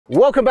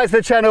Welcome back to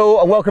the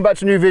channel and welcome back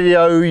to a new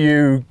video,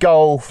 you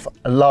golf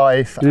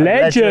life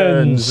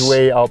legends.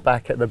 We are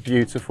back at the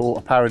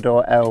beautiful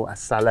Parador El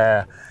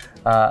Saler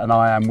and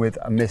I am with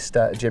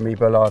Mr. Jimmy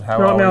Bullard.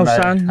 How are you,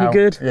 mate? Son? You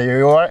good? Yeah,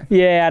 you all right?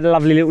 Yeah, I had a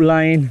lovely little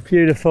lane,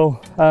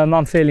 beautiful.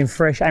 I'm feeling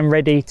fresh and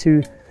ready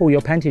to pull your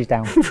panties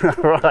down.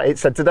 Right,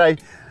 so today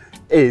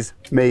is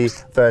me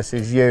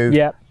versus you.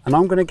 Yep. And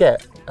I'm going to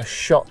get a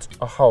shot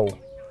a hole.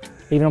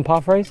 Even on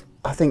par threes?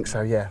 I think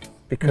so, yeah.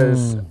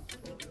 Because...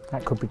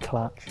 that could be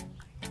clutch.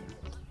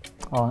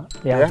 All right,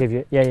 yeah, I'll give you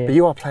it. Yeah. But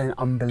you are playing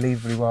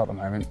unbelievably well at the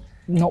moment.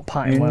 Not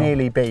putting well. You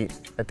nearly beat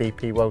a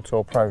DP World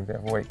Tour Pro the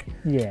other week.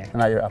 Yeah. And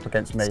now you're up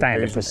against me.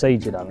 Standard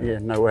procedure, though. Yeah,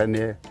 nowhere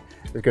near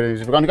as good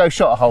as we're going to go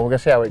shot a hole. We're going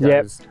to see how it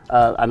goes.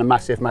 And a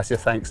massive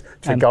thanks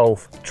to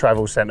Golf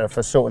Travel Centre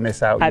for sorting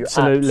this out.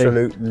 Absolutely. You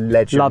absolute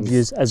legends. Love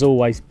yous as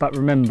always. But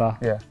remember,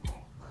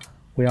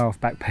 we are off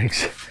back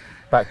pegs.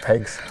 Back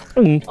pegs.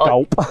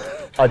 Gulp.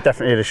 I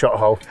definitely need a shot a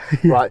hole.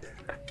 Right.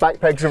 Back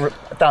pegs are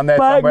down there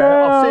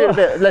somewhere. I'll see you in a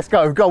bit. Let's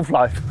go. Golf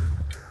life.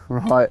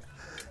 Right.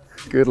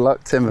 Good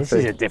luck, Timothy.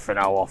 This is a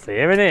different hole off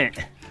here, isn't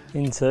it?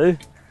 Into.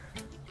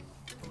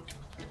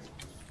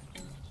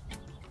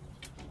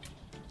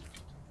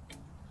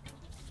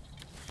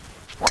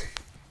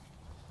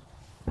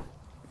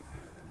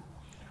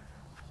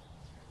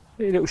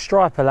 Little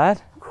striper,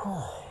 lad.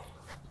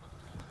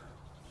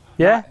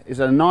 Yeah? That is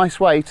a nice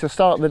way to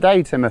start the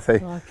day, Timothy.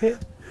 Like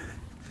it.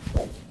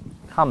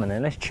 Come on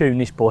then, let's tune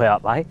this boy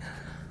up, mate.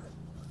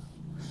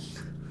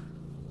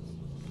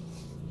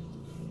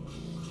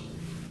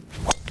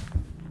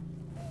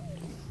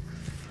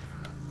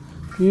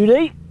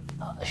 Beauty,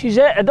 she's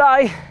there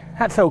today.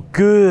 That felt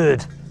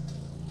good.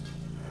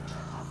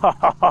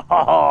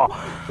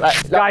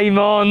 Game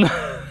on.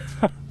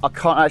 I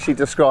can't actually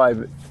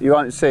describe, you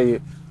won't see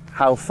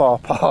how far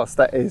past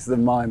that is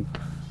than mine.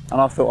 And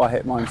I thought I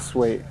hit mine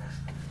sweet.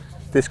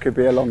 This could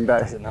be a long day.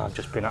 Doesn't know, I've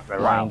just been up the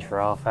range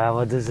for half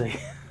hour, does he?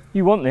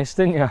 You want this,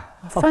 didn't you?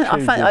 I think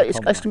it's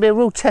going to be a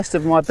real test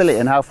of my ability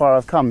and how far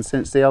I've come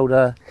since the old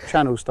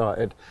channel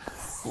started.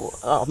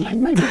 Oh,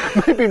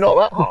 maybe not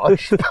that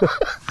harsh.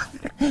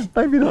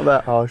 Maybe not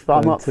that harsh, but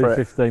I'm up for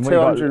it.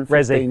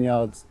 215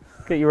 yards.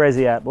 Get your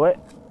resi out, boy.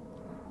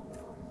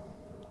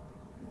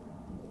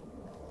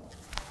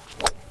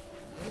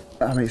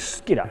 I mean,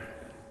 get up.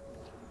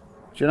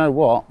 Do you know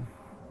what?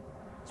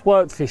 It's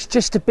worked fish,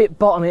 just a bit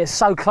bottom. It's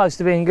so close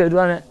to being good,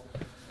 wasn't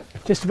it?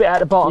 Just a bit at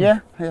the bottom.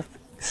 Yeah,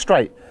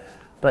 straight.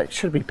 But it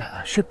should be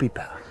better,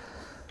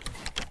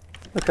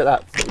 Look at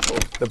that,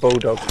 the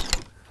bulldog.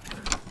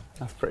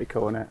 That's pretty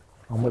cool, isn't it?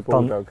 The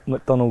bulldog.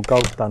 McDonald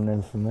Golf done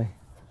then for me.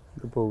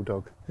 The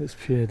bulldog. It's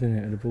pure, isn't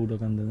it, with the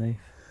bulldog underneath.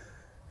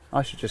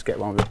 I should just get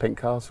one with a pink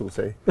castle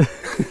tee.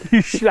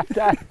 You should have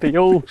that, be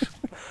yours.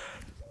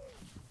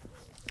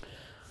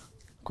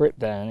 Grip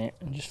down it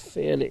and just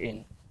feel it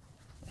in.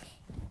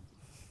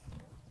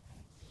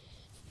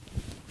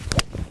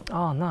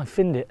 Oh no,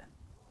 finned it.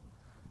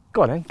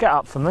 Go on then, get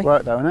up for me.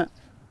 Worked though, innit?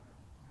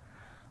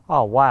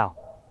 Oh wow.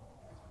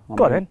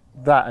 Go on then.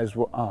 That is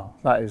what. Oh,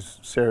 that is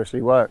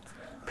seriously worked.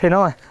 Pin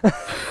eye.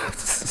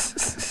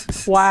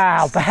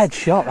 Wow, bad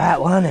shot that,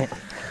 wasn't it?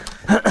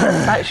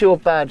 That's your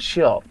bad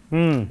shot.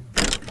 I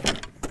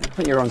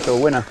think you're on to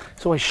a winner.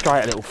 It's always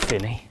straight a little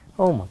finny.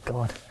 Oh my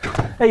god.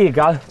 There you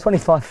go,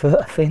 25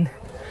 foot fin.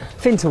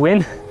 Fin to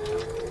win.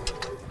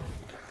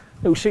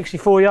 Little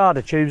 64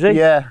 yarder, Tubesy.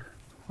 Yeah.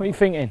 What are you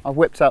thinking? I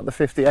whipped out the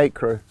 58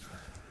 crew.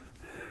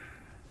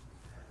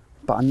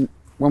 But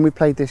when we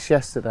played this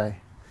yesterday,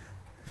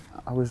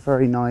 I was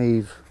very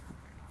naive.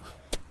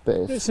 But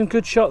you did some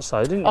good shots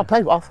though, didn't you? I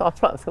played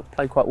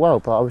quite well,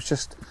 but I was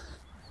just,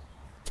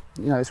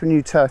 you know, it's a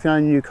new turf. You know,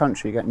 in a new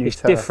country, you get new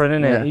turf. It's different,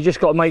 isn't it? Yeah. You just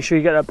got to make sure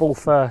you get that ball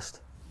first.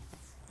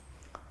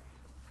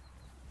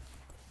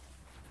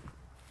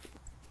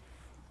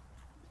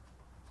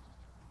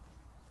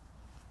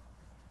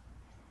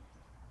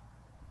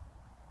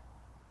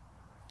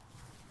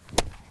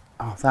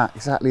 Oh, that,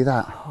 exactly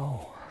that.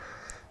 Oh.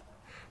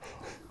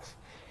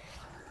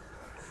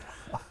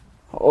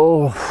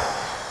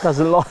 Oh.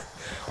 Doesn't like.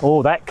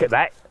 Oh, that could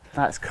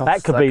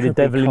be the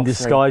devil in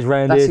disguise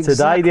round here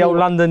today. The old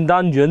London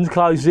dungeons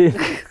close in.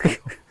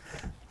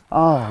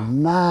 Oh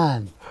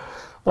man.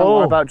 Don't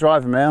worry about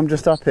driving me, I'm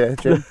just up here,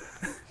 Jim.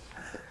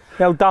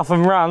 The old duff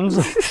and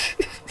runs.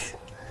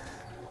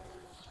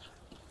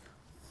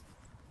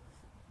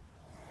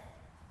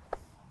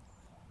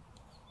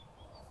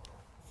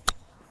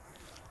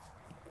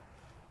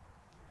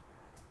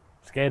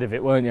 Scared of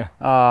it, weren't you?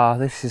 Ah,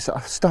 this is.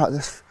 I've started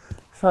this.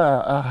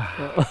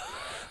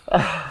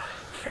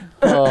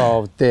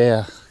 Oh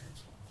dear.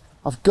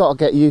 I've got to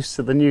get used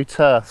to the new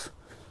turf.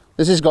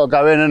 This has got to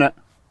go in, innit?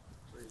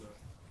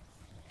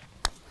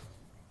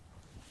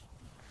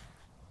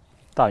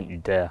 Don't you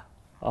dare.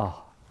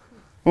 Oh.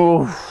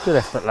 Oh. Good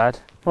effort, lad.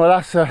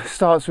 Well, that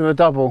starts with a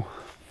double.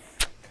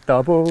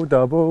 Double,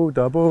 double,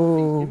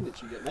 double.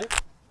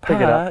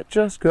 Pick it up.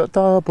 Just got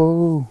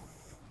double.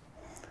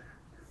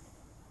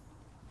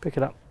 Pick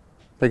it up.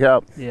 Pick it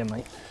up. Yeah,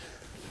 mate.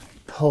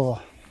 Poor.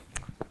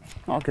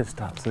 Not a good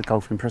start to the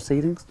golfing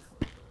proceedings.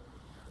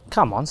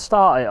 Come on,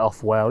 start it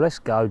off well. Let's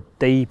go,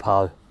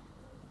 Defo.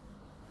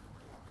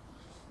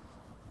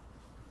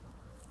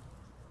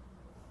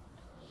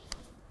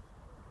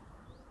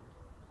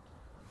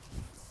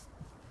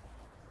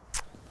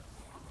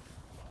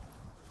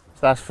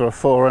 So that's for a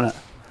 4, isn't it?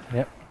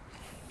 Yep.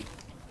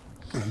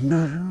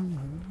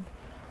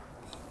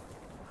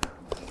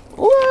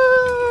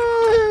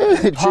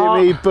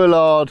 Jimmy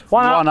Bullard,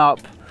 One up.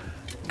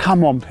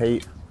 Come on,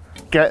 Pete.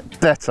 Get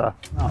better.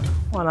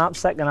 One up,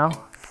 second hole.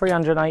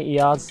 380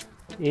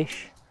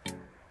 yards-ish.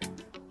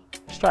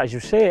 Straight as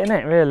you'll see it, isn't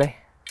it, really?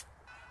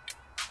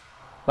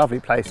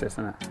 Lovely place,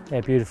 isn't it? Yeah,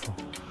 beautiful.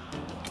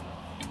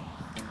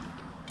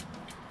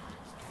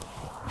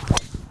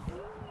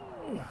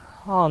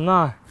 Oh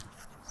no.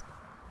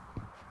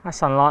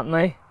 That's unlike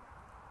me.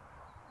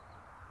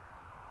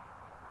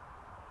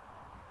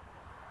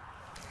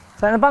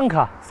 Is that in a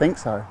bunker? I think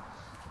so.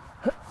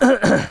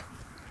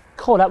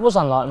 Cool, that was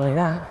unlike me,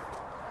 that.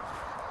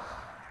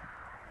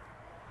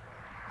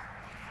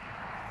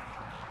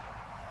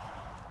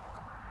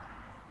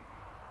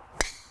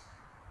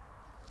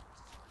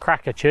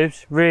 Cracker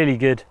tubes, really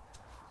good.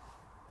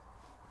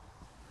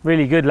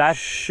 Really good, lad.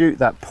 Shoot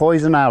that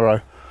poison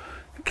arrow.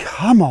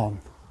 Come on.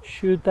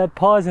 Shoot that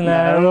poison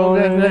arrow.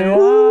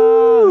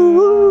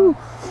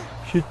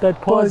 Shoot that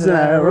poison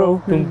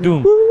arrow. Dum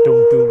dum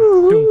dum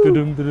dum dum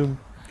dum dum.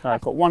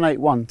 I've got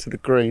 181 to the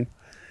green.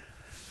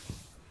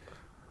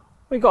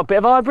 We got a bit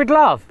of hybrid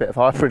love. Bit of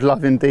hybrid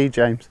love indeed,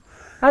 James.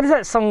 How does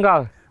that song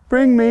go?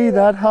 Bring me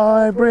that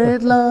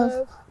hybrid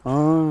love.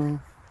 Oh,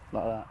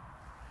 like that.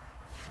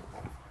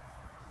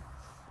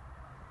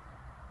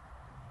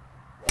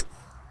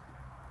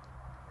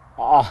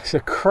 Oh, it's a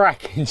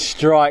cracking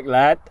strike,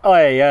 lad.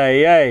 Oi,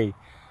 oi, oi.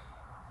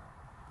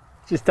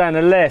 Just down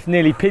the left,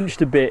 nearly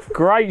pinched a bit.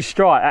 Great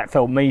strike. That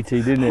felt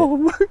meaty, didn't it? Oh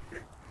my,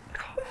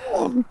 come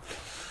on.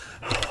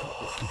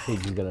 You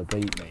think you're going to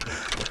beat me?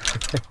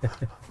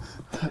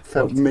 That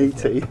felt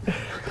meaty.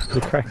 It's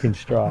a cracking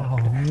strike. Oh,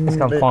 let's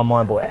go and find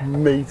my boy.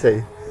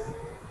 Meaty.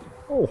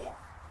 Oh,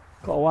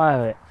 got away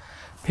with it.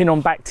 Pin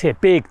on back tier,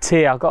 big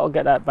tier. I've got to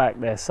get that back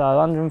there. So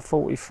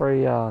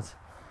 143 yards.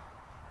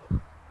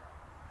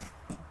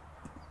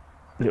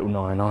 Little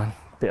 99,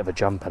 bit of a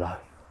jumper though.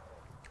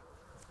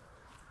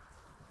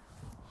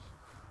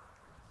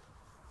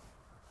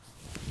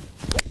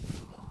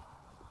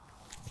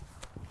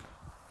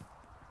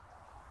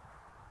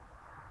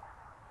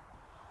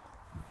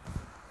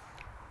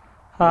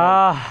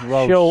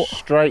 Short.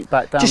 Straight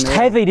back down. Just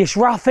heavy, this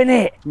rough,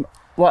 innit?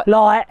 What?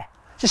 Light.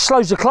 Just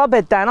slows the club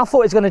head down. I thought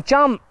it was going to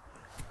jump.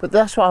 But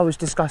that's what I was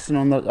discussing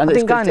on the. And I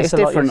didn't go in it's this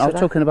a lot different. I was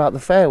yesterday. talking about the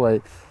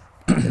fairway.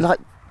 Like,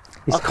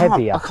 It's I can't,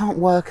 heavier. I can't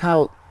work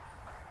out.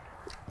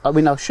 I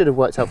mean, I should have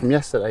worked out from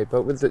yesterday,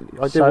 but with the,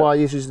 I did So- why I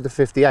used the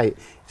 58.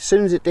 As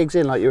soon as it digs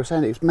in, like you were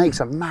saying, it makes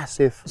a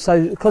massive.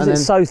 So, because And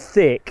it's so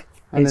thick,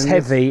 and it's then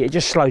heavy, it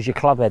just slows your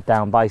club head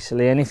down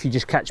basically. And if you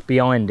just catch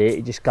behind it,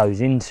 it just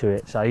goes into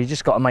it. So you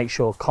just got to make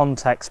sure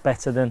contact's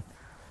better than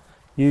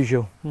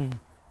usual. Oh,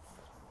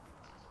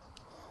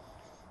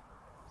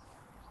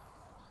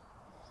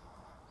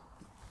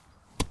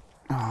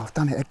 I've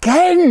done it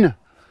again!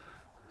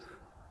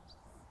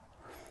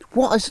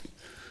 What is.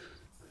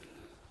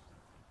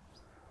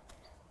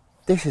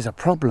 This is a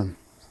problem.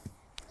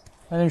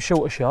 And them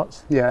shorter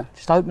shots, Yeah,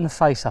 just open the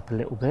face up a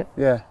little bit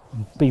yeah.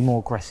 and be more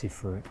aggressive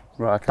for it.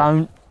 Right, okay.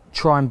 Don't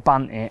try and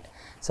bunt it.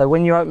 So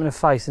when you open the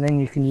face, and then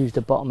you can use the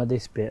bottom of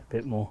this bit a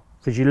bit more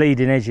because you're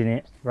leading edging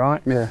it,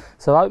 right? Yeah,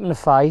 So open the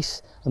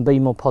face and be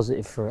more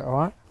positive for it, all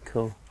right?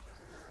 cool.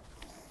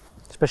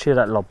 Especially with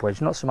that lob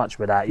wedge, not so much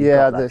with that. You've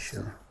Yeah, got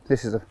that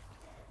this is a.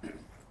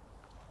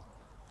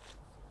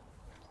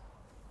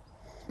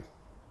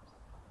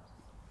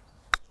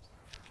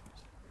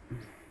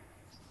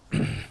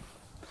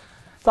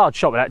 Hard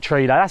shot with that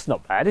tree though, that's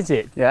not bad, is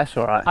it? Yeah, that's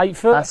all right. 8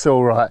 foot? That's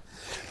all right.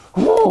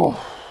 Whoa.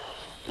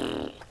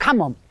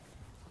 Come on.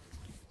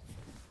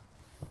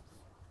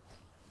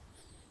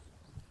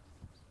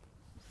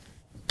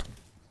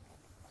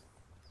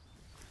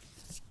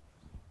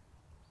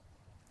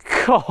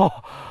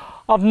 God,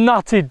 I've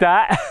nutted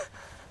that.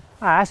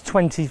 That's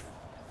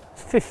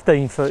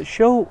 15 foot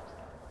short.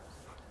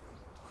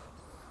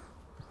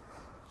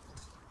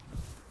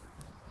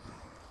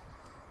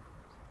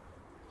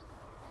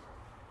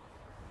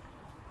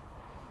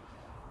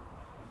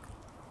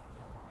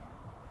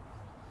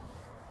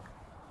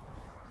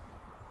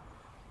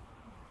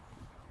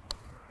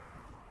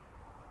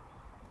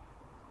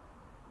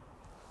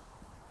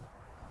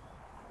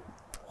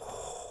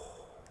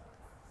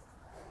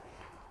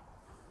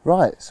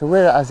 Right, so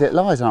we're as it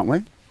lies, aren't we?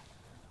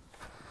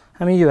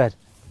 How many you had?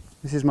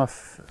 This is my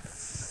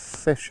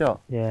fifth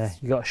shot. Yeah,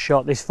 you got a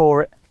shot this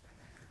for it.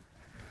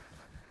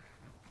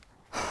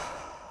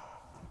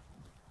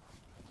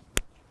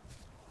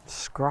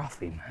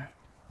 Scruffy, man.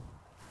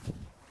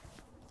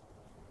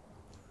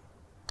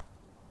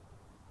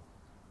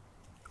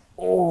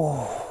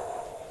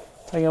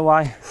 Oh, take it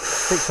away.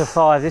 6 for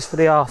 5, this for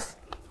the half.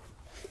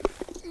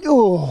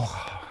 Oh.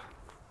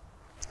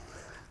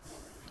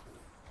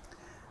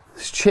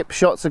 chip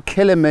shots are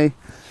killing me,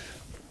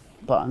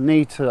 but I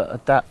need to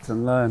adapt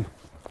and learn.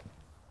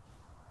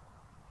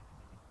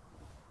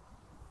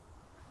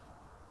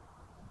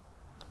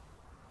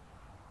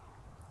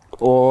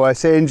 Oh, I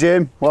see him,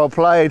 Jim. Well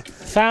played.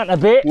 Found a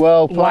bit.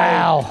 Well played.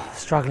 Wow.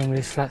 Struggling with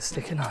this flat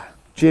stick, I.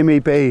 Jimmy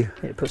B.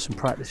 Need to put some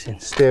practice in.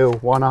 Still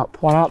 1 up.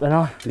 1 up then,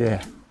 I.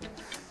 Yeah.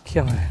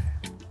 Come on.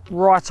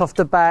 Right off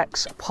the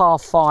backs, par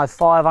 5,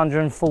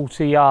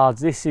 540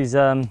 yards. This is,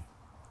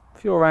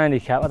 if you're a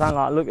handicap, I don't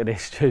like to look at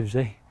this,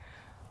 Tuesday.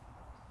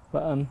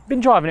 But been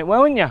driving it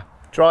well, haven't you?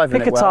 Driving it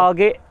well. Pick a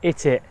target,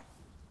 hit it.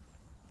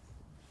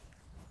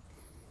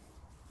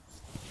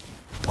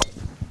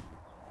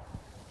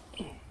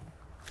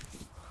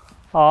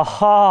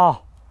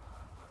 Aha!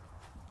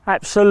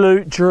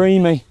 Absolute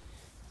dreamy.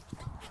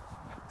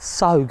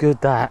 So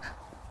good that.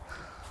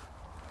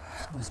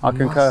 I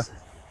concur.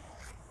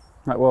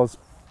 That was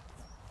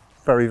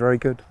very, very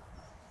good.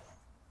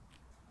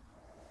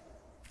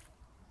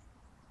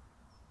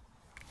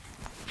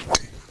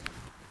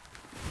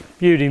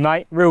 Beauty,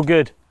 mate. Real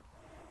good.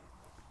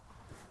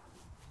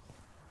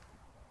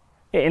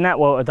 Hitting that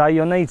well today,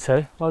 you'll need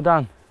to. Well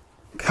done.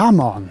 Come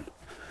on.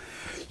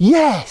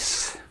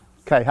 Yes!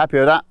 Okay, happy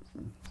with that.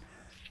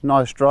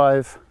 Nice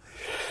drive.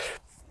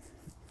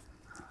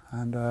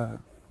 And I'm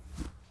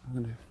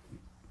going to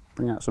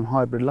bring out some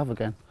hybrid love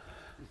again.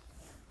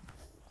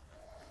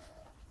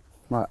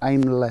 Right,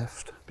 aim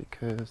left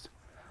because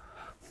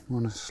I'm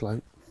on a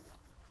slope.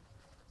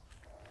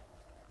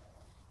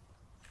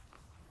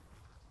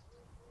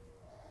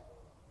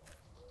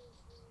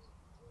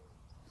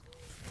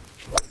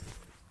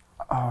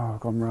 Oh, I've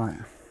gone right.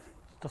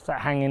 Just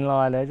that hanging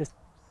lie there, just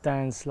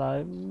down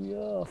slow.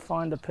 Yeah,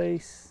 find a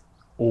piece.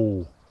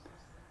 Oh.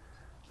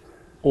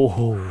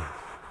 Oh.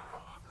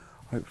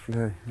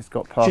 Hopefully it's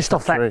got past. Just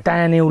off that tree.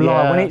 downhill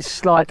lie when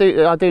it's like.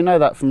 I do know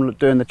that from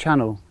doing the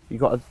channel. You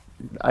got to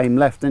aim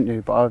left, didn't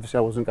you? But obviously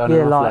I wasn't going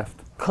enough like,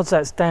 left. Because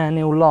that's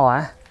downhill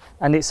lie,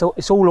 and it's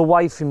all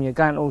away from you,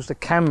 going towards the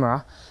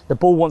camera. The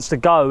ball wants to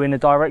go in the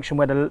direction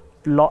where the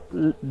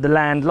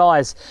land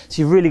lies.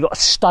 So you've really got to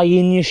stay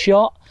in your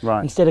shot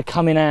instead of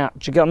coming out.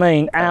 Do you get what I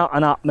mean? Out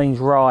and up means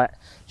right.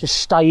 Just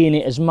stay in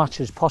it as much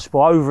as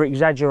possible. Over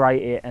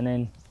exaggerate it, and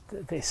then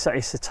it's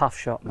a tough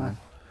shot, man.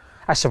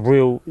 That's a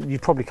real. You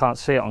probably can't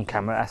see it on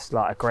camera. That's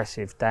like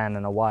aggressive down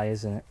and away,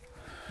 isn't it?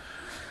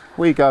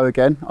 We go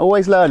again.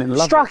 Always learning.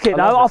 Struck it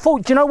though. I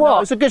thought, do you know what? No, it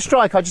was a good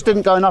strike. I just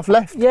didn't go enough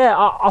left. Yeah,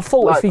 I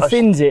thought Like, if he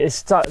fins it, it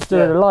starts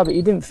doing the lie, but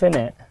you didn't fin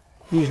it.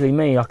 Usually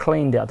me, I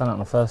cleaned it. I done it on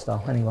the first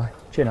hole. Anyway,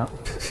 chin up.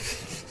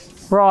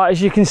 Right,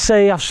 as you can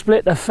see, I've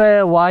split the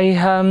fairway.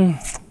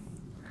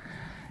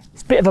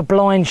 It's a bit of a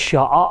blind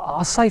shot.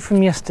 I'll say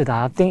from yesterday,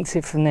 I dinked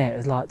it from there. It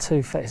was like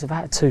it's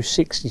about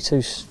 260,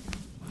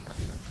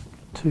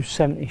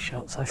 270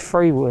 shots. So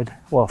 3 wood,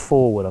 well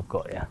 4 wood I've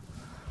got here.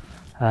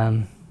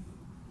 Come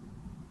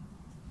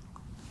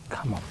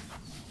on.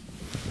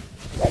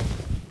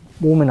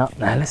 Warming up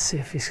now. Let's see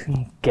if this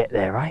can get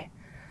there, eh?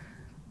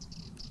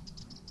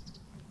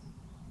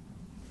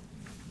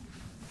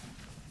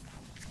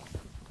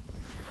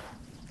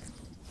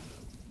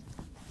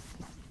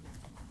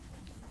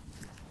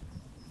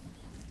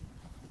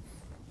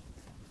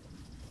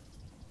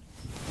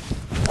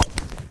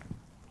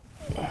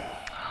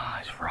 Oh,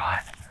 it's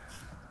right.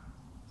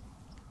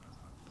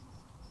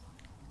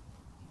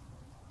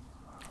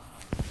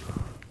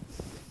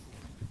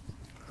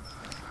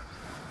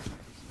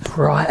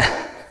 Right,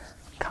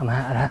 come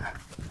out of that.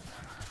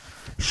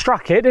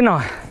 Struck it, didn't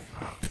I?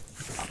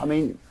 I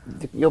mean,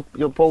 your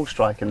ball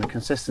striking, the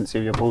consistency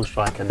of your ball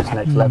striking is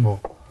next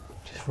level.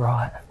 Just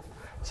right.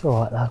 It's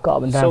all right though. I've got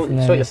up and down from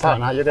there. Sort your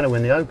pattern out, you're going to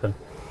win the Open.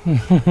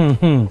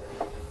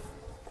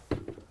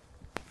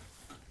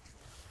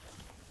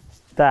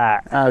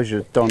 That. How's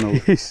your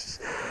Donald?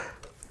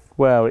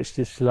 Well, it's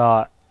just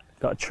like,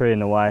 got a tree in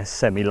the way,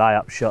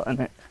 semi-layup shot,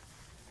 isn't it?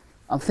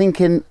 I'm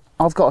thinking,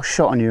 I've got a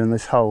shot on you in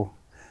this hole.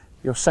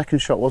 Your second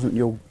shot wasn't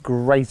your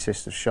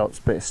greatest of shots,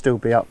 but it'd still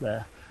be up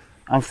there.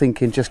 I'm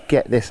thinking just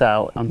get this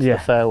out onto the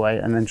fairway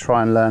and then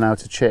try and learn how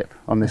to chip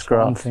on this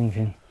grass. I'm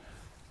thinking.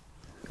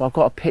 Well, I've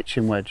got a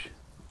pitching wedge.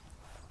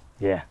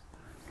 Yeah.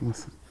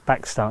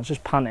 Back stance,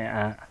 just punt it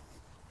out.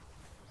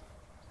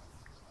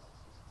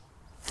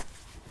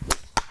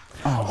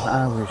 Oh,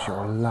 how is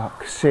your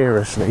luck?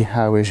 Seriously,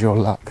 how is your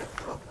luck?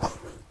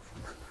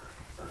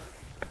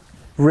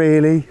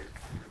 Really?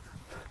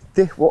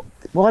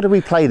 Why do we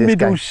play this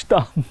Middle game?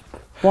 stump.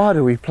 Why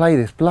do we play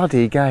this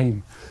bloody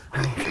game?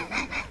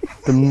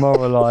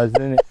 Demoralised,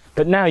 isn't it?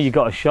 But now you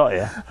got a shot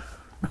here.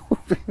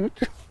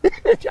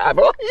 Have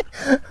I?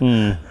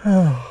 Can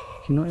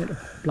you not hit the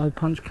low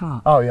punch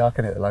cut? Oh yeah, I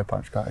can hit the low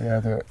punch cut. Yeah,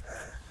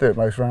 do it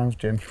most rounds,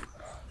 Jim.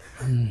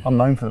 I'm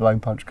known for the low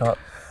punch cut.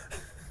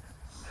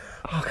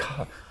 Oh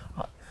God,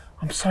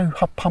 I'm so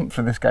pumped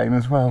for this game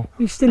as well.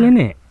 You're still in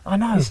it. I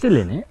know. You're still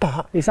in it.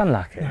 But it's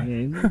unlucky.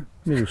 Yeah.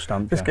 Middle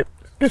stump. Just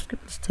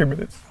give us 2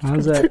 minutes.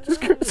 How's that? Just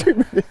give us 2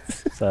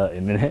 minutes. 30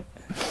 minutes.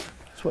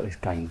 That's what this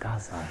game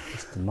does though.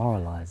 It's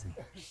demoralising.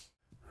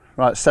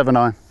 Right,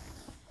 7-9.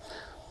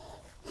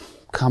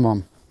 Come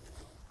on.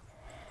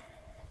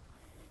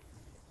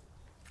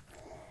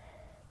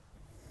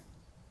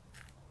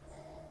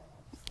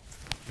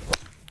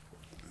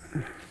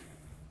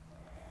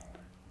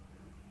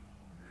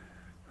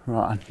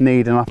 Right, I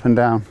need an up and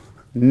down.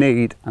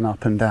 Need an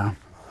up and down.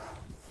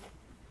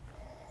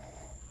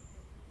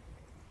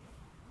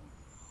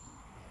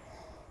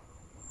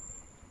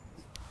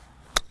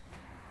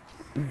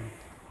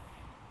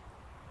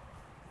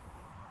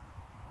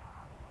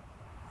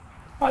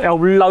 Like the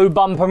old low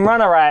bump and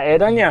runner out here,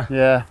 don't you?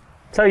 Yeah.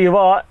 Tell you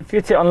what, if you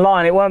hit it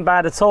online, it weren't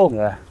bad at all.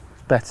 Yeah,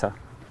 better.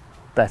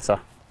 Better.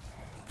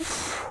 You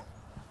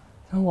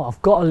know what,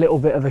 I've got a little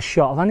bit of a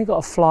shot. I've only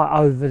got to fly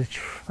over the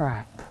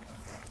trap.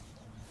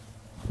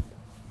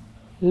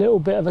 Little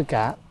bit of a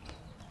gap.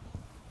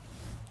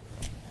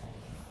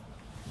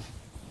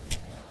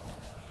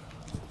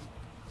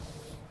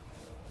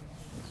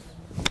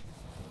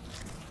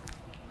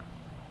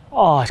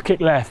 Oh, it's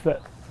kicked left,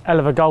 but hell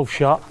of a golf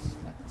shot.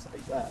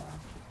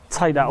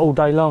 Take that all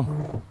day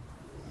long.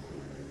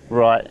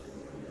 Right.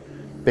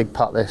 Big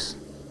putt this.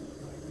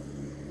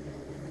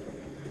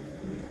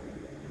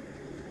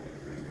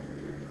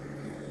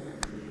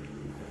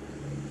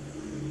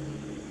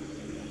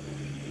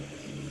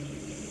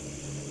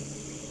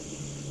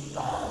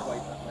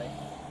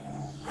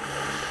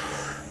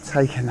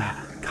 Taking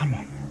that. Come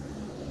on.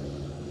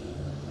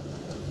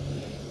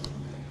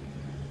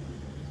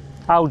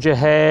 Hold your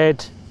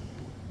head.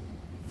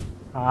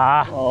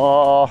 Ah.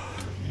 Oh.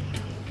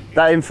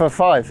 That in for a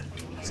 5?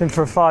 It's in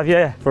for a 5,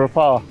 yeah. For a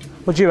par?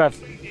 What do you have?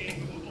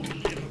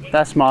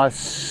 That's my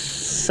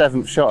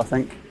 7th shot, I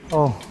think.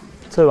 Oh,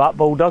 2 up,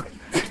 Bulldog.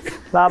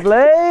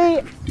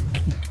 Lovely.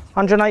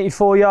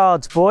 184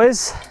 yards,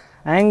 boys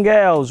and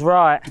girls.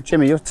 Right.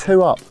 Jimmy, you're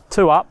 2 up.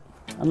 2 up.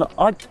 And look,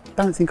 I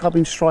don't think I've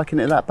been striking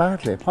it that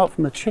badly, apart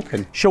from the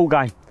chipping. Short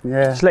game.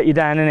 Yeah. Just let you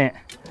down, innit?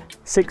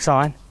 6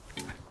 iron.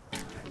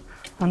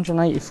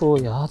 184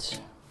 yards.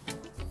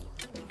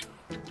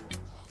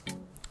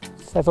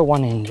 Feather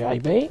one in,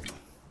 JB.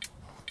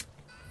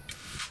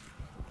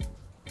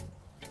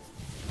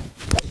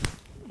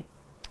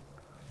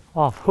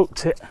 Oh, I've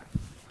hooked it.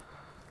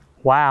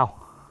 Wow.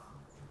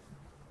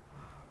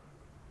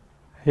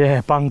 Yeah,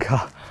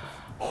 bunker.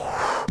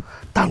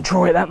 Don't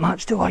draw it that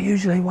much, do I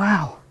usually?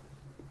 Wow.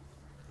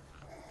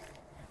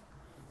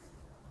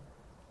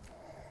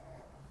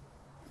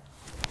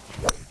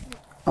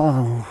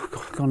 Oh,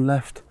 God, gone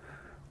left.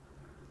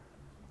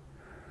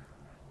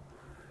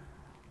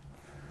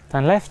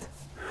 Down left?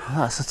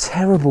 Oh, that's a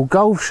terrible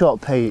golf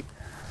shot, Pete.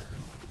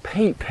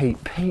 Pete.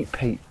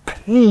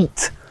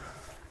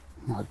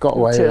 Oh, I got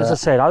away with As I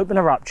said, open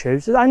her up,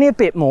 Tubes. There's only a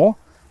bit more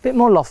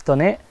loft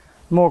on it.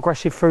 More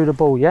aggressive through the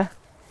ball, yeah?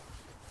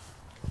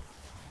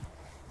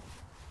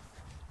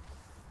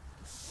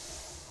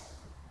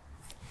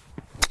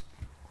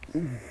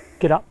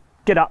 Get up,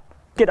 get up,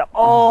 get up.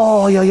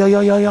 Oh, yo.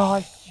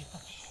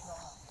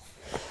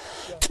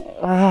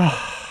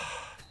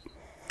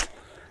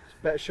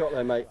 Better shot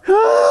there, mate.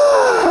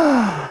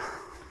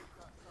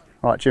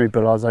 Right, Jimmy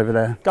Bullard's over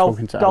there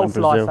talking to Alan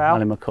Brazil,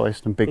 Alan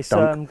McCoist and Big it's,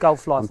 Dunk.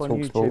 Golf Life on Talk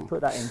YouTube. Sport.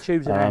 Put that in.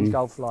 Tubes and Hands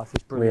Golf Life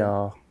is We brilliant.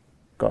 are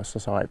got a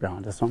society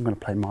behind us, so I'm going to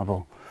play my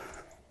ball.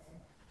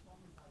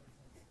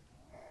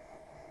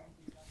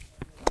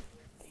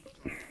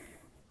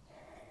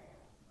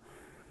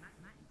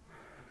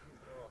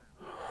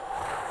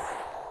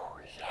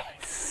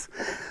 Yes.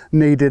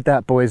 Needed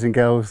that, boys and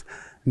girls.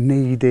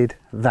 Needed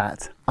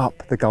that.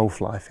 Up the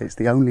golf life. It's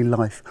the only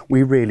life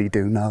we really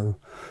do know.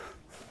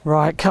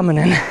 Right, coming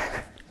in.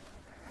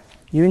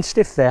 You in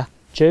stiff there,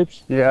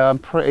 Tubes? Yeah, I'm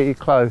pretty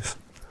close.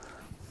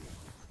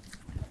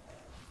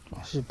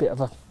 This is a bit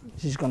of a.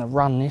 This is going to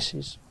run. This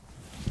is.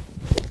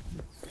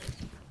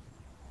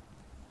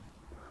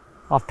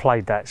 I've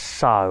played that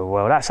so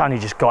well. That's only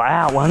just got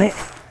out, wasn't it?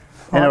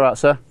 In or out,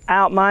 sir?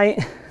 Out,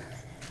 mate.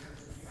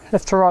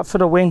 Left to right for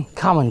the win.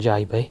 Come on,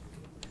 JB.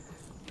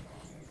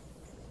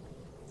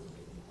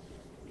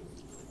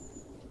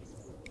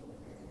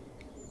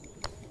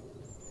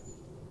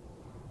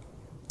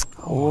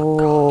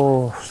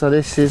 Oh, so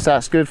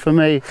that's good for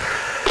me.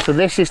 So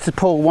this is to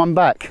pull one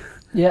back.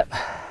 Yep.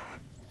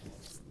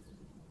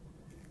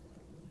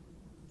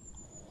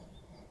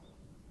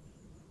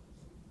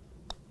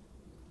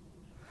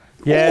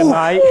 Yeah,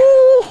 mate.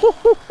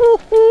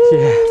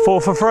 Yeah,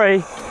 4 for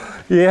 3.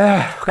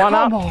 Yeah, One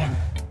up. on.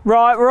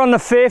 Right, we're on the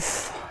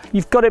 5th.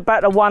 You've got it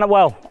back to 1 up.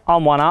 Well,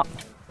 I'm 1 up.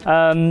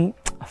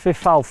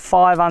 5th hole,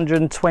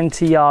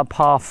 520 yard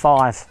par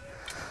 5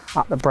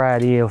 up the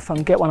Brad Hill. If I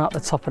can get one up the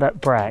top of that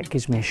Brad, it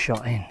gives me a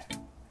shot in.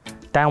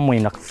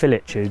 Downwind, I can feel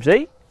it,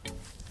 Tubesy.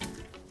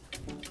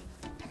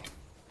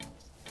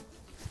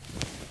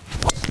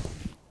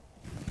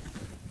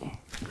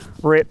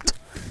 Ripped.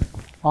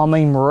 I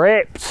mean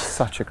ripped.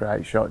 Such a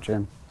great shot,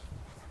 Jim.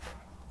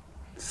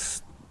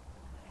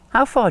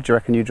 How far do you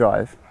reckon you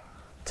drive?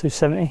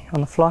 270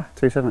 on the fly.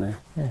 270.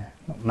 Yeah,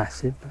 not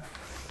massive. But...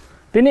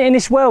 Been hitting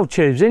this well,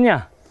 Tubes, didn't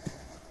you?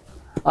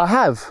 I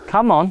have.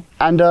 Come on.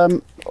 And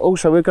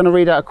also, we're going to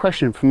read out a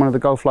question from one of the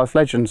Golf Life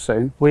legends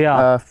soon. We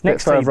are. Next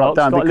Next further up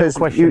down, got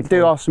because you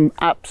do ask some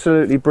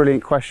absolutely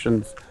brilliant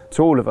questions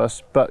to all of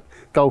us, but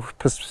I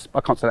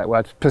can't say that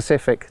word,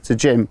 specific to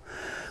Jim,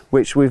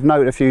 which we've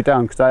noted a few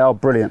down because they are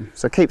brilliant.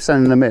 So keep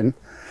sending them in.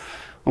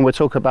 And we'll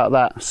talk about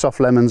that, soft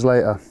lemons,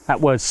 later.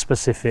 That word's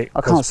specific.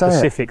 I can't say it.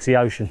 Specific's the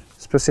ocean.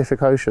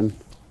 Pacific Ocean.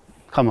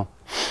 Come on.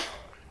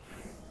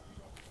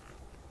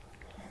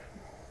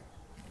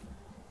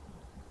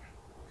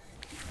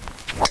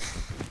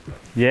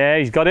 Yeah,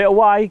 he's got it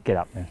away. Get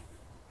up then.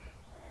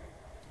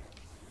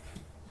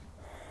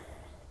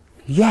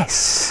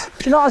 Yes.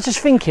 Do you know what I was just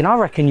thinking? I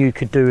reckon you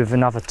could do with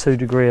another 2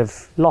 degrees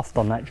of loft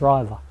on that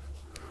driver.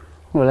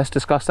 Well, let's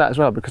discuss that as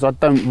well, because I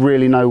don't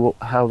really know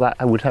how that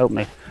would help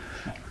me.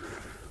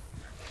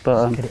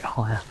 But get it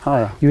higher.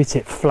 Higher. You hit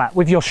it flat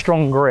with your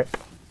strong grip.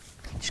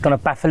 Just gonna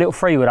baff a little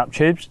 3 wood up,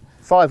 Tubes.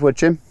 5 wood,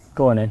 Jim.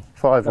 Go on in.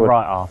 5 the wood.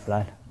 right half,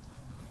 lad.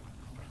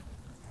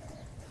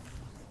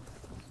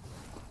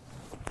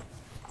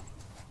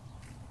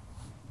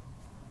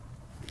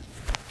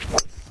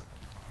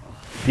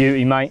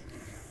 Beauty, mate.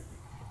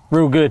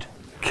 Real good.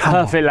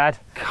 Perfect, lad.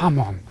 Come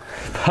on.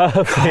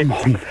 Perfect. Come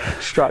on.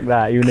 Struck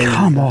that. You need.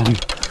 Come on.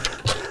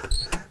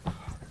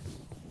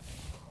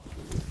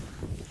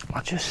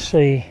 I just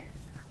see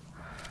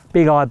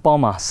big eye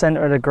bomber,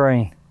 centre of the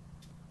green.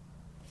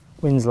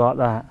 Winds like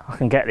that. I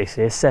can get this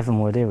here. 7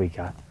 wood. Here we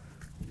go.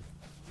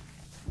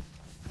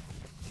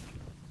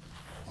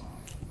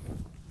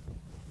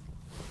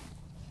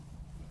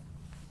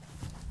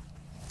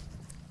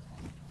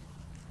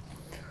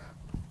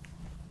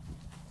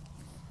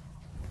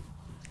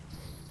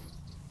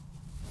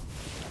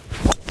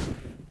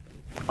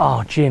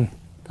 Oh, Jim.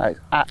 That is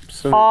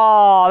absolutely.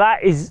 Oh,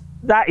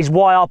 that is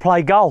why I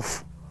play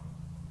golf.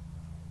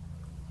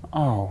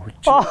 Oh,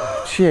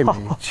 Jimmy.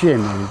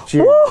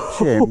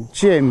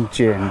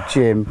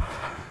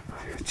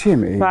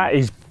 That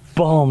is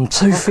bomb.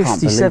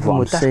 257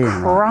 wood. That's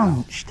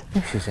crunched.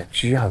 This is a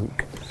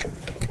joke.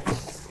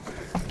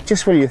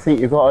 Just when you think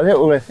you've got a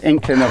little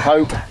inkling of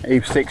hope,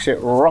 he sticks it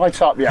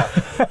right up you.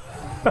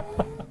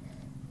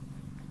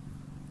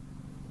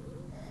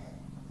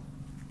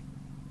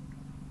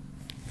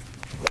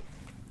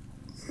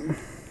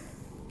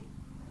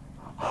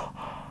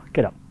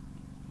 Get up.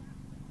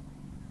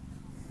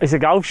 It's a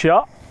golf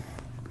shot.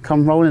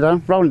 Come rolling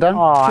down, rolling down.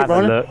 Oh, keep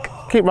rolling. A look.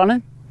 Keep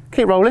running.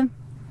 Keep rolling.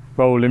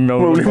 Rolling.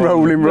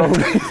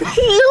 Rolling.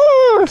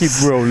 Yes! Keep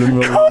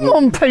rolling. Come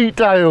on, Pete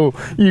Dale,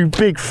 you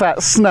big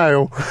fat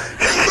snail.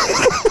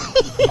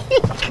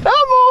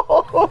 Come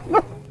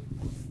on.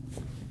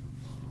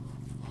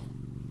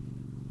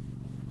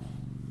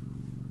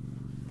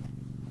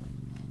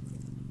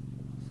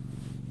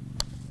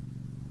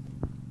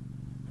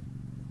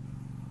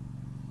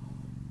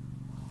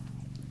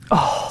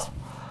 Oh,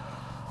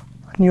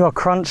 I knew I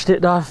crunched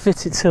it though. I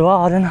fit it too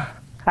hard, didn't I?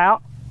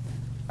 Out.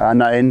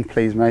 No, in,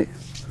 please, mate.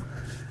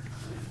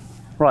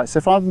 Right, so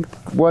if I'm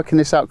working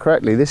this out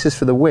correctly, this is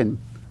for the win.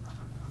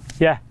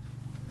 Yeah.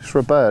 It's for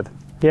a bird.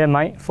 Yeah,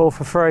 mate. 4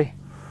 for 3.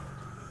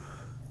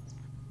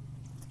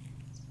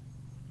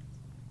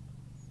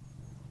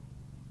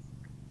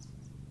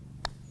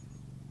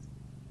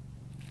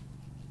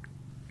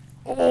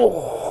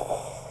 Oh.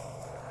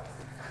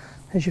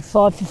 There's your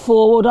 5 for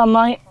 4. Well done,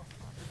 mate.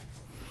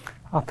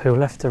 Uphill,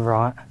 left to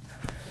right.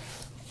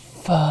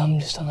 Firm,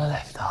 just on the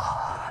left.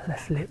 Ah, oh,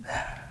 left lip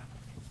there.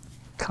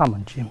 Come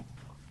on, Jim.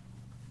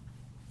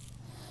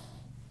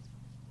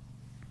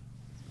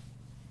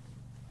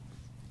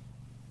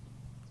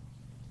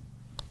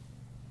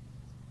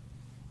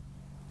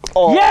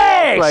 Oh,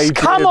 yes! Played,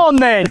 come on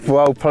then!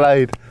 Well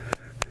played.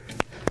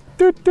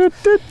 Yeah,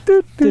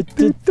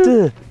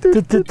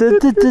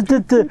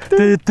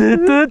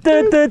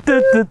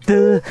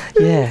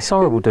 it's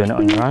horrible doing it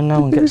on your own, no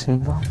one gets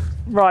involved.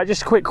 Right,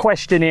 just a quick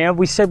question here.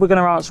 We said we're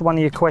going to answer one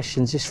of your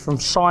questions. It's from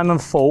Simon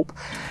Thorpe,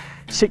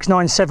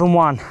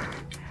 6971.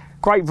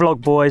 Great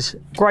vlog, boys.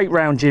 Great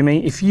round,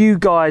 Jimmy. If you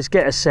guys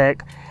get a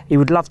sec, he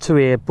would love to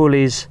hear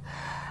Bully's,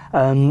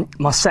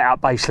 my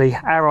setup basically,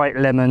 our 8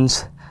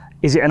 lemons.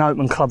 Is it an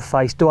open club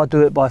face? Do I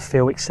do it by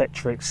feel,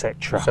 etc.,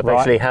 etc.? So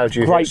basically, how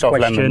do you hit soft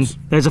lemons?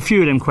 There's a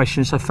few of them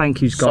questions, so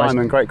thank you, guys.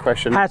 Simon, great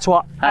question. How do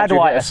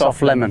I hit a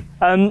soft lemon?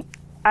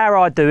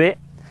 How I do it,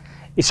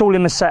 it's all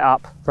in the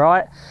setup,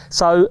 right?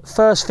 So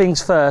first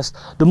things first,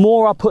 the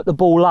more I put the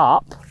ball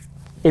up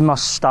in my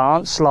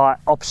stance, like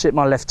opposite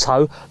my left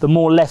toe, the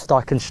more left I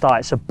can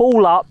start. So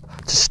ball up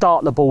to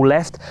start the ball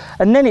left,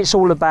 and then it's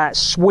all about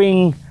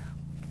swing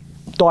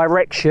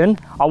direction.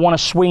 I want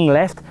to swing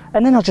left,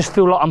 and then I just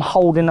feel like I'm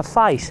holding the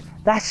face.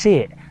 That's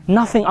it.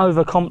 Nothing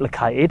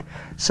overcomplicated.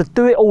 So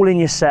do it all in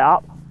your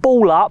setup.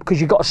 Ball up,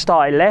 because you've got to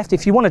start it left.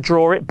 If you want to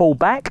draw it, ball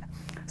back.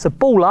 So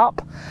ball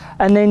up,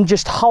 and then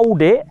just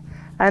hold it,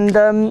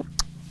 and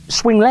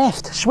swing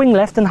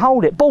left and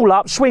hold it. Ball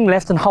up, swing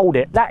left and hold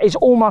it. That is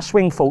all my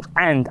swing faults,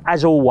 and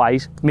as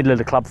always, middle of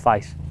the club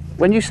face.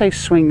 When you say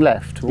swing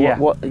left,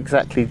 what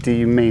exactly do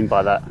you mean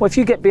by that? Well, if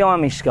you get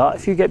behind me, Scott,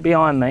 if you get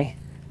behind me,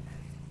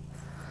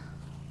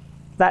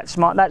 that's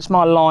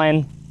my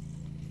line,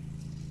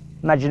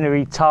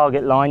 imaginary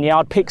target line. Yeah,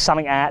 I'd pick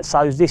something out,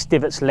 so this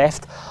divot's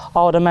left.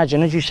 I would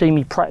imagine, as you see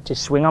me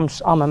practice swing,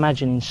 I'm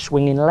imagining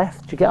swinging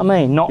left. Do you get what I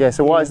mean? Not. Yeah.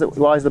 So why is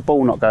the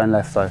ball not going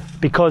left though?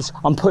 Because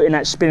I'm putting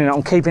that spin in it.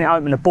 I'm keeping it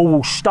open. The ball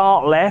will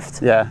start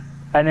left. Yeah.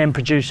 And then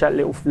produce that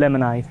little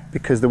lemonade.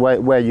 Because the way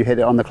where you hit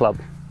it on the club,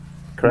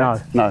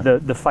 correct? No.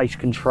 The face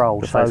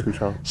control. The face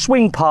control.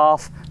 Swing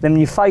path, then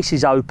your face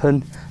is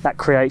open, that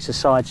creates a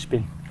side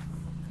spin.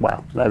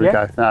 Well, there we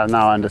go.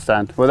 Now I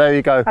understand. Well, there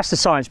you go. That's the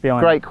science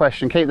behind it. Great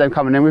question. Keep them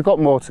coming in. We've got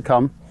more to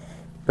come.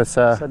 But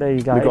so there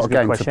you go. We've got a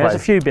game to play. There's a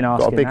few been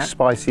asking. Got a big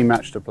spicy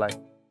match to play.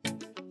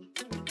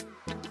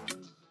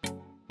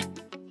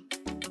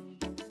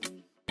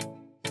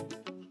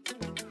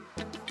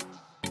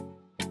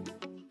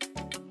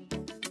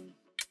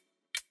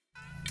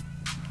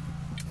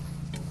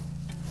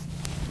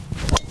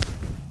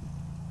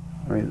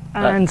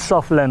 And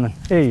soft lemon.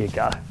 Here you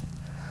go.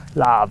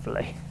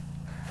 Lovely.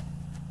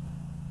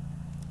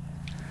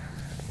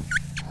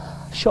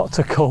 Shot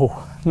to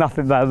call.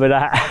 Nothing bad with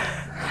that.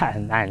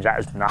 And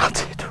that's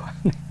nutted.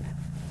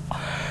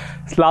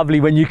 It's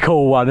lovely when you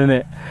call one, isn't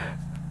it?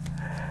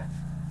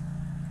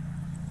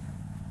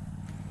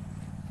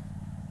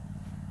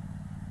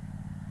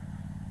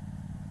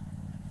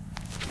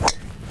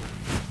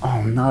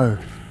 Oh no.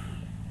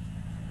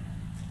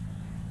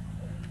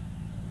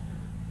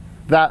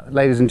 That,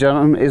 ladies and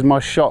gentlemen, is my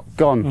shot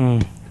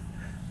gone.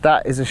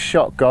 That is a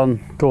shot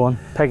gone. Go on,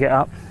 peg it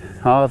up.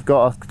 I've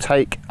got to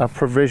take a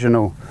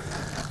provisional.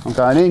 I'm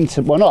going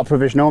into, well, not a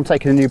provisional, I'm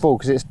taking a new ball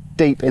because it's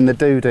deep in the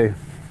doo-doo.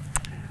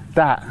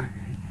 That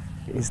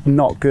is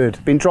not good.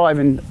 Been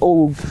driving good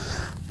all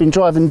day. Been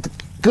driving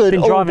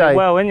it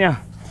well, haven't you?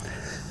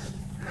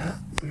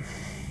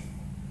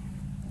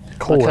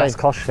 Cool, okay. That's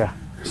cost you.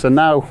 So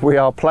now we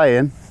are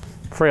playing.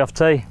 3 off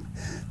tee.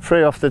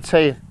 3 off the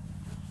tee.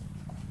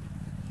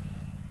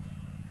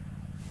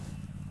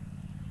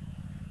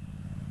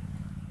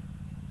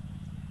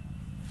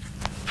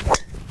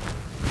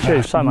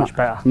 So much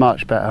better.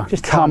 Much better.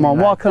 Just come on,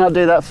 why can't I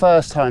do that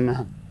first time,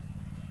 man?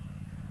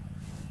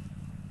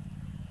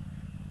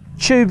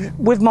 Tube,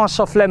 with my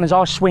soft lemons,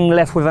 I swing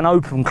left with an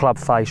open club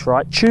face,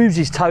 right? Tubes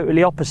is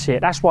totally opposite.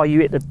 That's why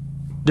you hit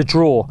the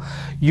draw.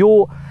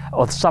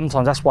 Or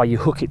sometimes that's why you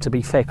hook it, to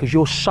be fair, because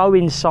you're so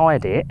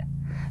inside it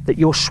that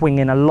you're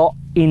swinging a lot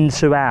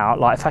into out.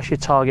 Like if that's your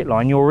target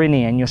line, you're in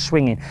here and you're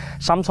swinging.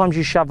 Sometimes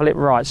you shovel it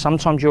right,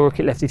 sometimes you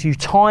hook it left. If you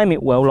time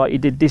it well, like you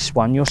did this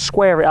one, you'll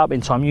square it up in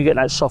time, you get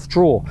that soft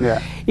draw.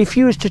 Yeah. If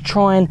you was to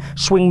try and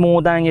swing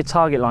more down your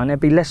target line, there'd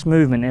be less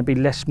movement, there'd be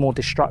more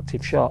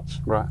destructive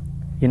shots. Right.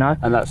 You know?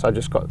 And that's, I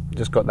just got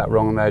that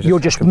wrong there. You're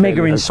just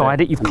mega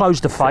inside it, you've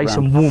closed the face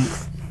and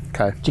woomph.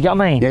 Okay. Do you get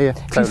what I mean? Yeah, yeah. If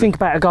totally. you think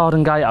about a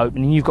garden gate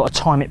opening, you've got to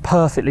time it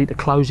perfectly to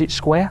close it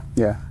square.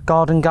 Yeah.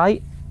 Garden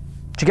gate.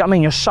 Do you get what I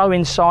mean? You're so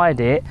inside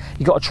it,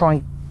 you've got to try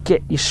and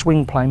get your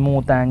swing plane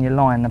more down your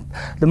line.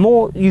 The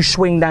more you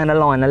swing down the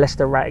line, the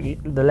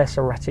less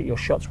erratic your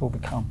shots will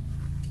become.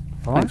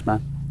 All right? Thanks,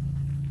 man.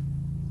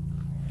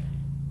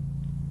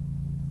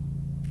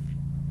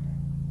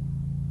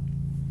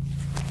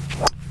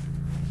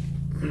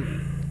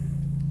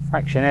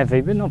 Fraction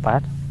heavy, but not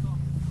bad.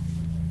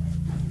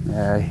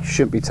 Yeah, you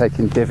shouldn't be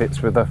taking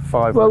divots with a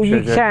 5. Well,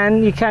 you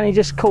can, you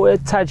just call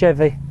it a tad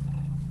heavy.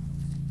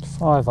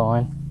 5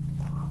 iron,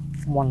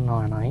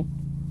 198.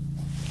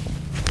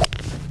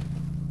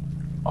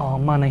 Oh,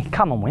 money.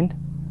 Come on, wind.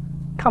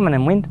 Come on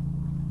in, wind.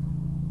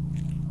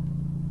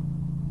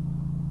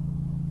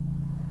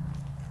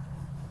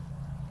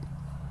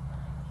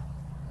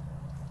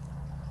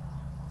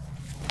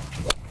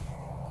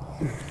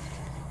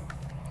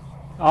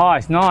 Oh,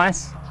 it's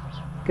nice.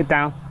 Get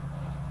down.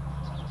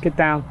 Get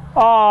down.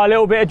 Oh, a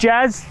little bit of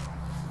jazz.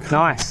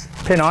 Nice.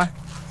 Pin eye.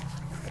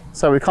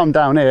 So we come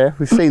down here,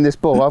 we've seen this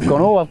ball, I've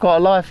gone, oh, I've got a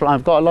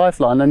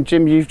lifeline, and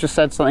Jim, you've just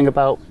said something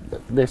about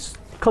this.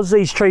 Because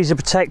these trees are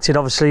protected,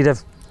 obviously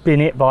they've been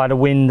hit by the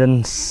wind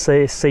and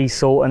sea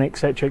salt and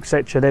etc,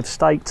 etc. They've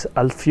staked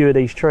a few of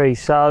these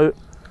trees, so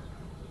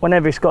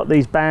whenever it's got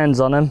these bands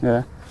on them,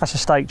 yeah, that's a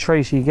staked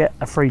tree, so you get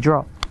a free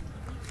drop.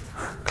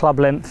 Club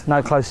length,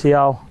 no close to the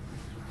hole.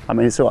 I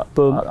mean, it's all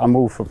right. I'm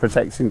all for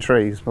protecting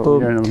trees, but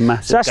you're in a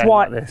massive so that's game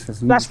why, like this.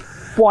 That's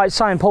why it's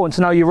so important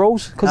to know your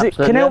rules, because it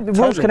can help.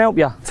 Rules can help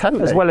you,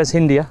 as well as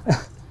hinder you.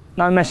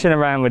 No messing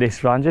around with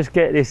this one. Just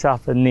get this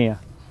up and near.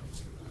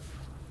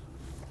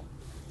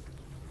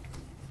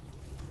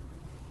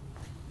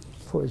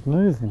 I thought it was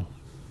moving.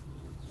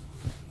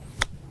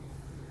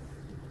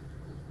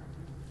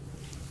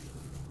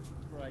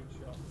 Great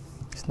shot.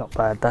 It's not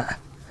bad, that.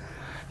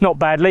 Not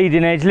bad.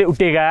 Leading edge, little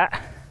dig out.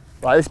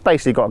 Right, it's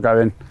basically got to go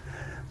in.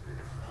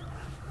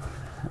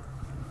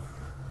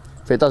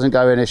 If it doesn't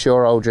go in, it's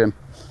your old, Jim.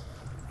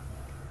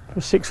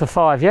 6 for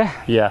 5,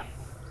 yeah? Yeah.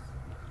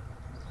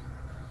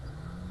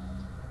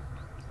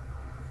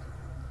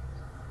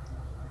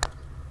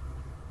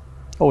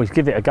 Always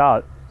give it a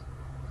go.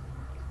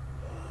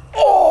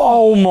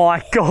 Oh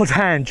my God,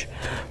 Hange.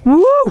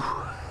 Woo!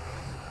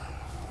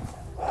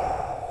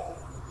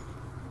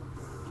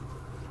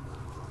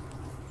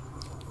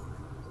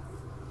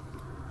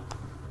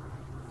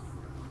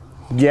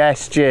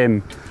 Yes,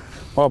 Jim.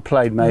 Well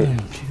played, mate.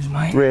 Cheers,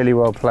 mate. Really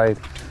well played.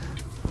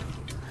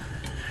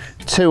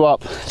 2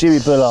 up, Jimmy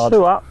Bullard.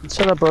 2 up,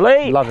 to the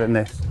bully. Loving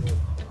this.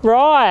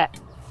 Right.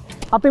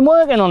 I've been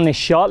working on this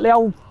shot, the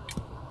old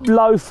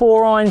low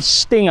 4-iron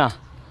stinger,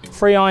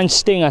 3-iron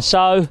stinger.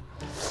 So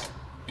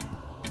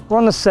we're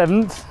on the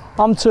 7th.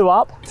 I'm 2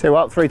 up. 2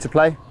 up, 3 to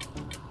play.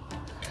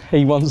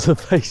 He wants a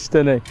piece,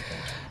 doesn't he?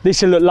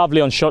 This will look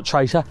lovely on Shot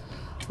Tracer.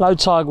 Low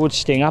tigerwood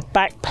stinger,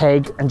 back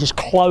peg, and just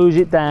close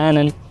it down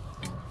and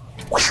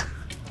whoosh.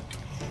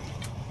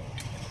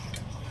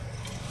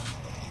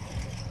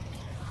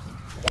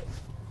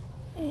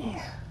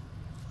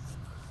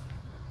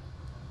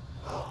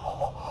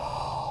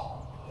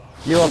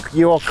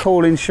 You are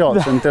calling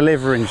shots and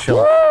delivering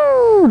shots.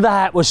 Woo,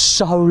 that was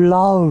so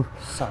low.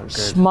 So good.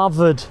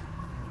 Smothered.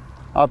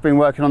 I've been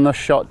working on this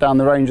shot down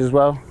the range as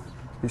well.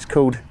 It's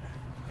called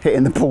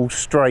hitting the ball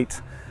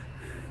straight.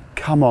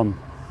 Come on.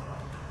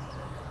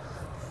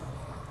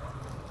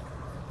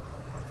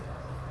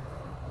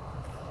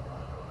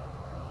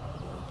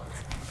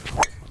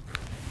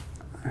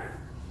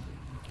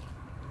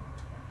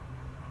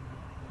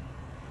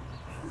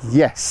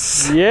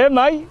 Yes. Yeah,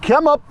 mate.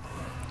 Come up.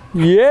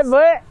 Yeah,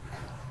 mate.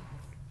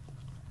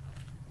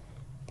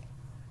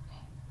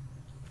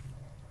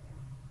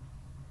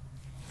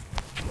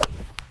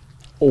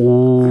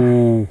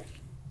 Oh.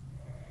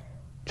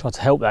 Tried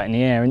to help that in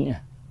the air, didn't you?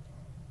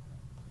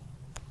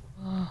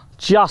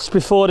 Just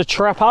before the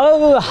trap.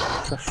 Oh.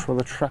 Just for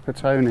the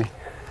Trapattoni.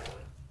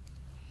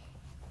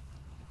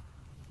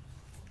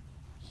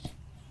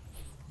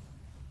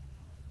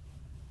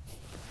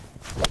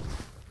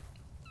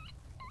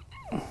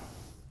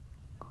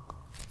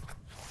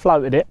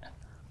 Floated it.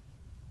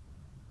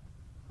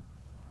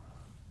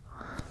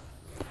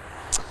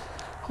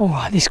 All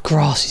right, this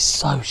grass is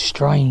so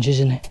strange,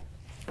 isn't it?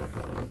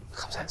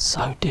 Comes out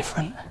so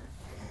different.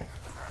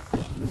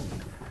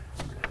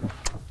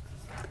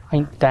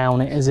 Ain't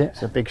down it, is it?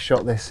 It's a big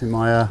shot this in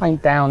my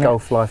Ain't down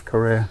golf life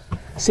career.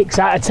 6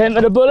 out of 10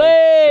 for the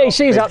bully.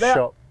 She's up there.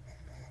 Shot.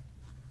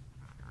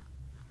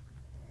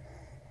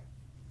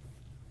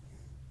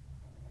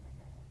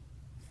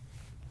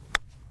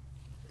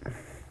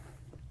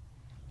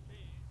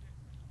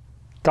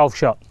 Golf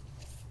shot.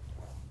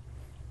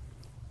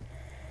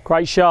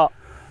 Great shot.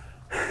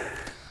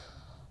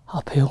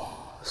 Uphill,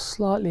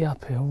 slightly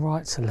uphill,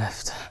 right to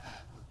left.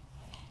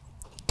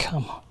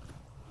 Come on.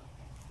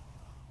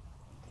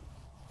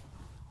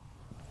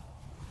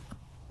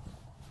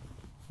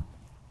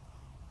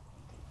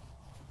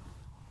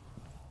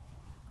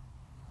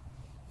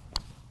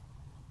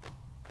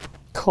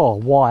 Car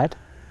wide.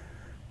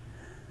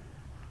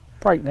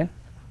 Break then.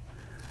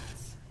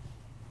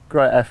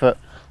 Great effort.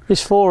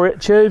 Just for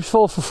it, tubes,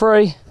 4 for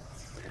 3.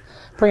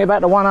 Bring it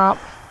back to 1 up.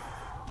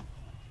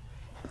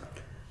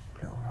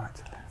 Little right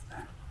to left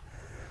there.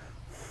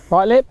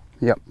 Right lip?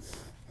 Yep.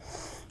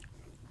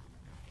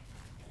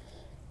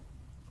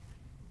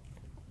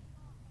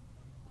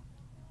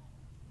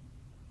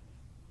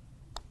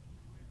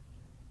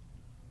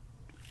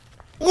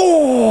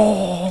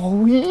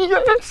 Oh,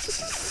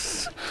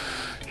 yes!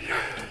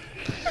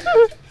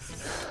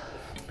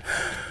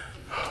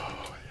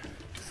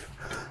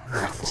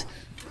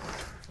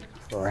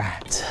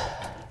 Rat.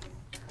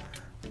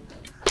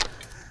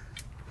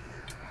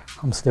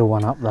 I'm still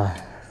 1 up though,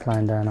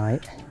 playing down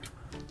 8.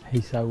 He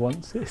so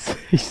wants this.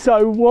 He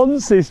so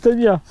wants this, don't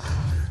you?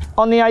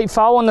 On the 8th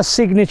hole, on the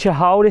signature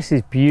hole, this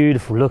is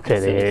beautiful. Look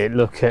at it,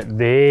 look at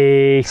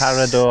this.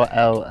 Parador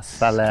El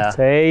Saler.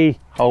 See?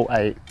 Hole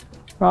 8.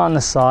 Right on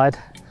the side.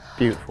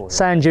 Beautiful.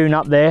 Sand dune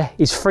up there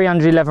is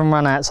 311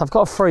 run outs. I've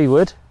got a 3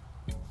 wood.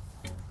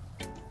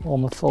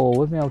 On the 4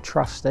 with my old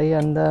trusty,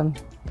 and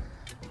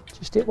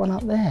just hit 1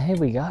 up there. Here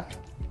we go.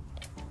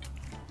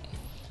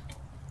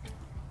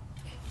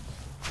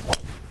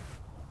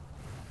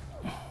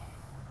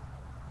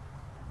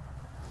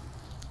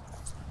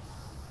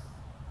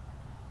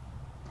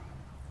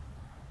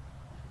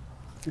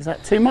 Is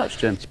that too much,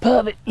 Jim? It's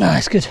perfect. No,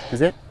 it's good.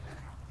 Is it?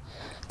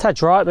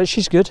 Tad's right, but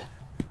she's good.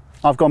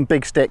 I've gone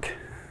big stick.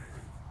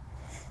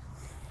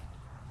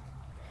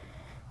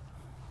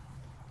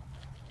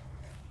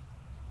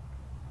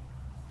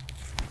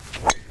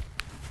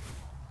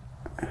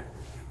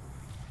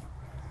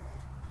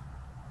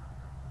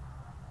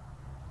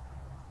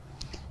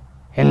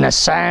 In the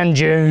sand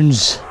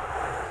dunes.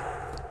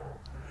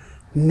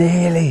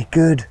 Nearly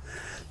good.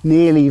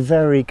 Nearly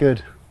very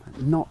good.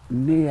 Not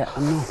near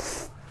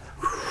enough.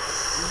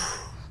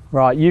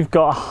 Right, you've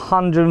got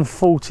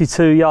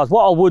 142 yards.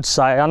 What I would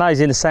say, I know he's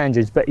in the sand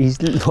dunes, but he's,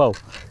 well,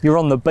 you're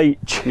on the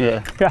beach.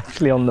 Yeah. You're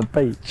actually on the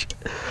beach.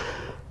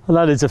 I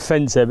know there's a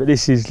fence there, but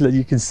this is,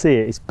 you can see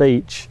it, it's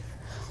beach.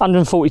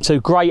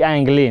 142, great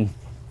angle in.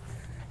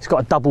 It's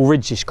got a double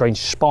ridge, this green,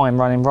 spine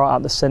running right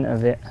up the centre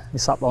of it.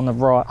 It's up on the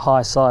right,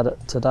 high side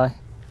today.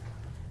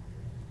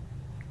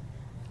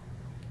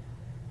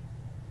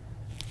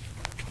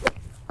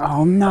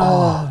 Oh no.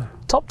 Oh,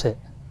 topped it.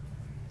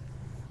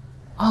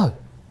 Oh.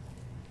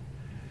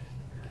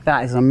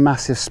 That is a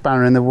massive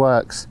spanner in the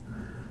works.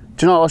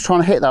 Do you know what I was trying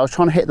to hit that? I was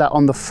trying to hit that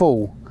on the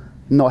full,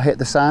 not hit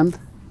the sand.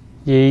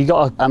 Yeah, you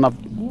got to And I've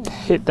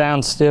hit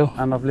down still.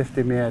 and I've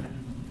lifted my head.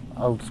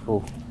 Old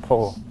school.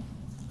 Poor.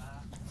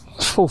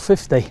 It's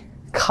 450.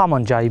 Come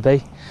on,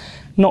 JB.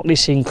 Knock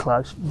this in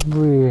close.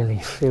 Really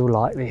feel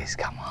like this.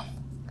 Come on.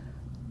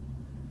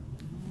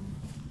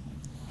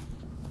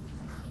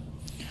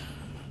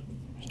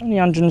 It's only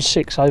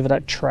 106 over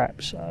that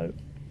trap, so.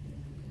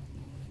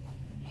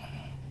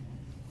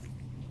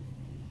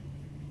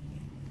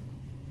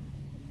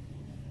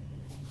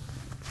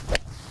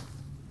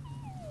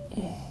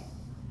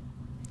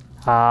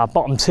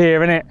 Bottom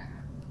tier, innit?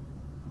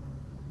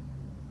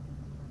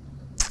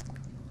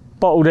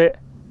 Bottled it.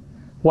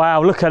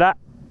 Wow, look at that.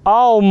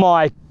 Oh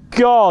my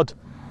God.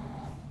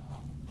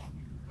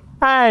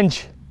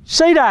 Ange,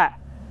 see that?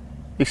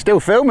 You're still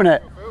filming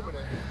it?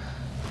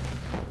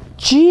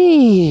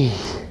 Gee.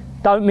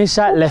 Don't miss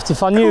that left.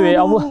 If I knew it,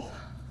 I would.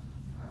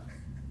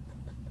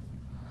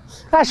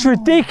 That's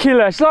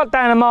ridiculous. Like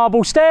down a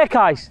marble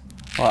staircase.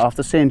 Right,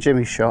 after seeing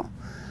Jimmy's shot,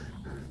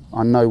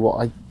 I know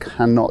what I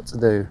cannot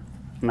do,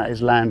 and that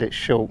is land it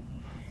short.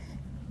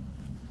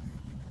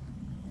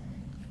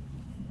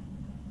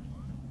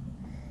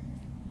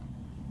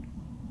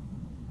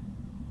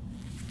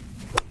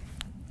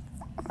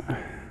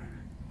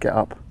 Get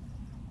up.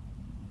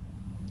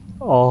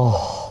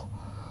 Oh,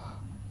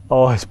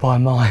 oh, it's by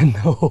mine.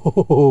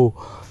 Oh.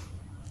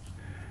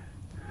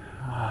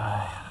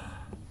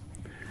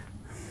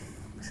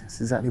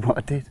 That's exactly what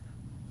I did.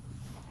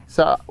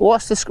 So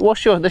what's this?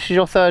 This is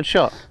your third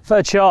shot?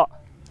 Third shot.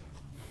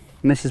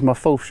 And this is my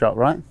fourth shot,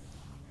 right?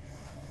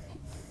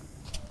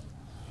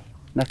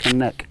 Neck and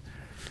neck.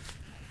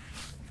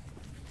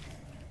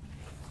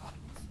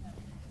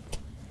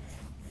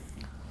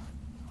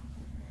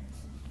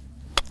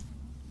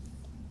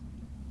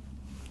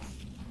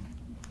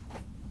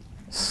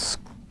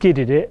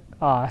 Skidded it.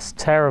 Ah, that's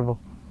terrible.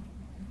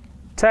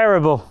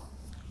 Terrible.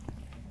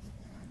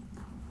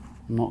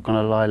 I'm not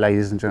gonna lie,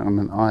 ladies and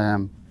gentlemen, I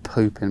am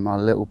pooping my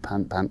little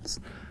pants.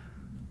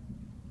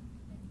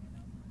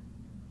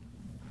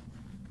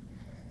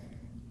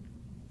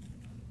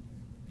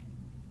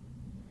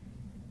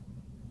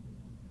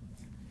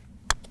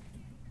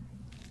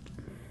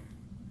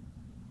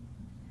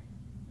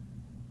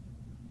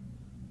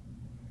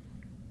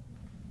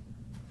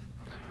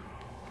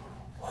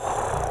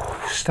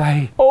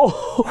 Stay.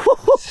 Oh.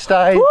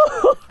 Stay.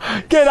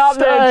 Get up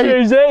there,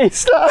 Juicy.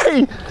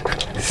 Stay.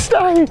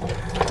 Stay.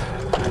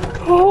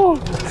 Oh,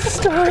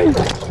 stay.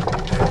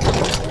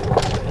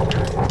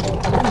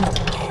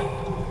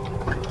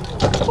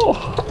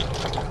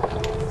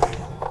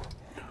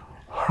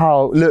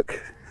 Oh,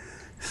 look,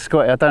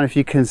 Scotty, I don't know if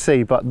you can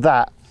see, but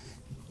that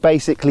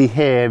basically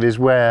here is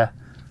where,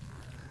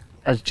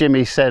 as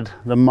Jimmy said,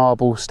 the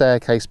marble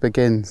staircase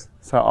begins.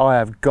 So I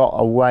have got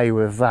away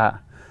with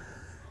that.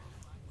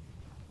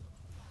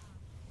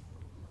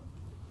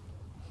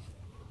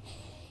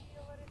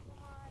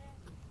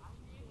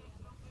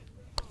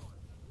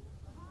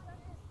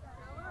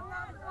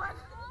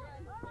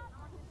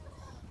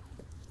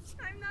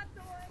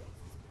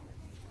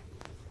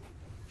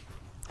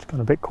 Got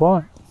a bit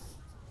quiet.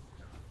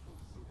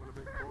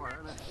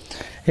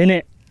 Isn't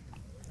it?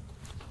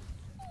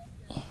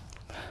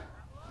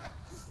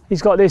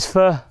 He's got this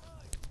for...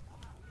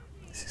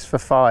 This is for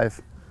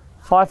 5.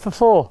 5 for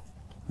 4?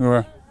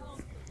 Yeah.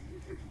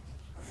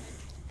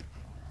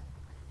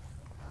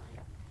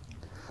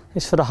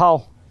 It's for the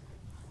hole.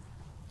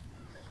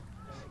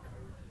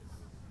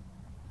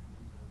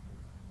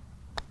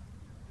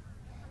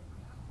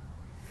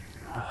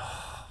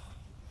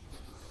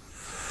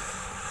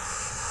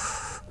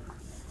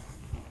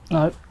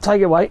 No,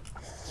 take it away.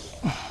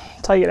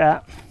 Take it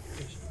out.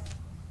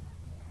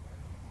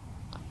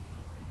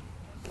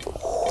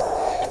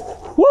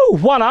 Woo!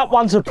 1 up,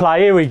 1 to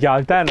play. Here we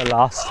go. Down to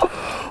last.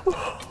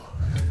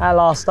 Our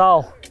last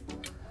hole.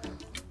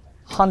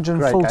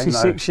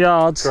 146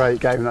 yards. Great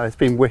game though. It's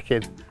been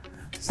wicked.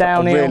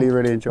 Downhill. I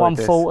really enjoyed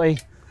 140.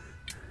 This.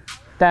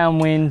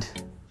 Downwind.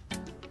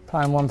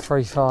 Playing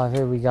 135.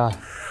 Here we go.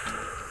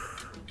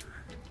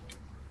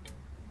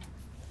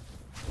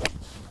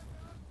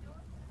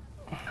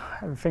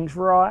 Everything's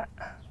right.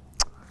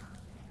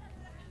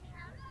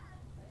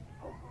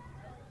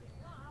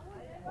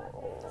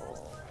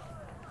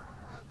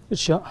 Good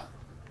shot.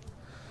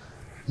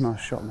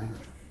 Nice shot, mate.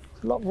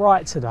 A lot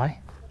right today.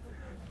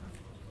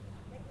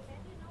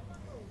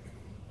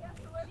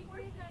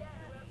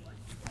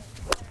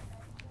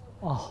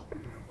 Oh,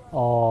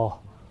 oh,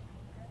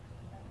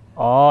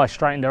 oh! I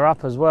straightened her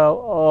up as well.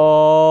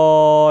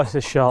 Oh, it's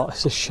a shot.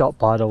 It's a shot,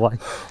 by the way.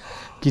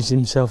 Gives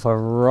himself a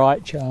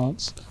right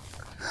chance.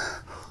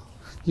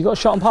 You got a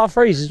shot on par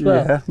 3s as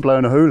well? Yeah,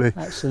 blowing a hoolie.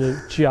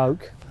 Absolute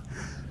joke.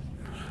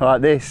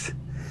 Like this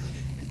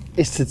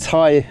is to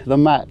tie the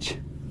match.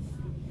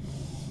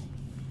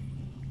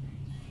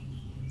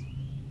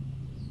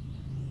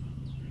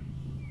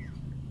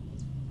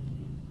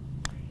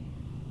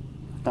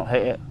 Not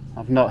hit it.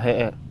 I've not hit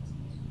it.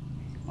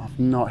 I've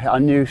not hit. I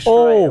knew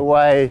straight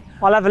away.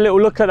 I'll have a little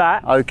look at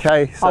that.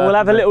 Okay. I will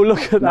have a little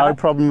look at that. No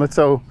problem at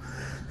all.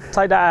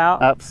 Take that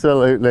out.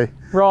 Absolutely.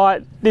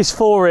 Right, this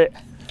for it.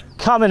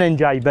 Coming in,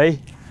 JB.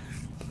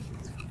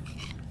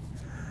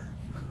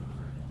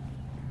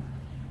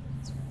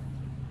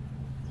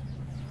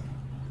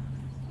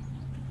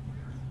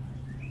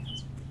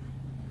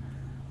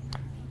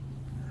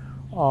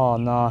 Oh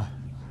no,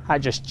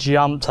 that just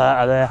jumped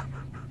out of there.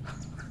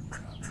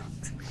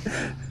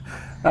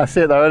 That's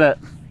it though, isn't it?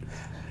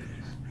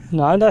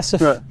 No, that's a...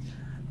 Right.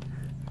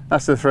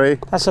 That's a 3.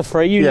 That's a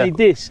 3, you need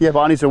this. Yeah,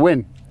 but I need to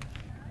win.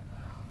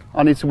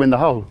 I need to win the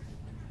hole.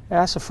 Yeah,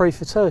 that's a 3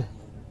 for 2.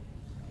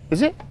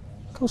 Is it?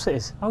 Of course it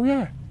is. Oh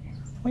yeah.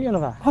 What are you on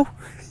about? Oh.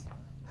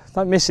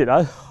 Don't miss it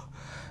though.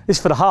 This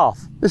is for the half.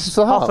 This is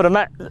for the half? Half of the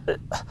match.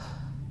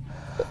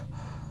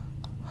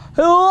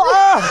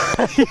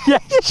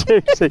 Yes,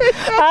 Juicy.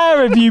 How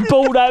have you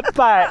brought that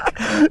back?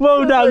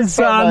 Well done,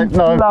 son.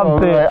 No,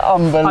 Loved it.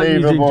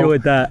 Unbelievable. You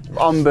enjoyed that.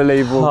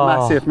 Unbelievable.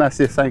 Oh.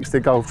 Massive thanks to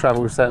Golf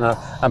Travel Centre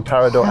and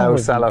Parador El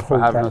Sala for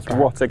having us.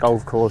 What a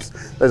golf course.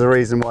 There's a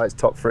reason why it's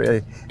top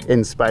 3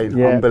 in Spain.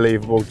 Yeah.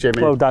 Unbelievable,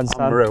 Jimmy. Well done,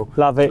 son. Unreal.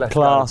 Love it. Let's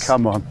class. Go.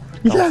 Come on.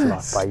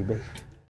 Golf life, baby.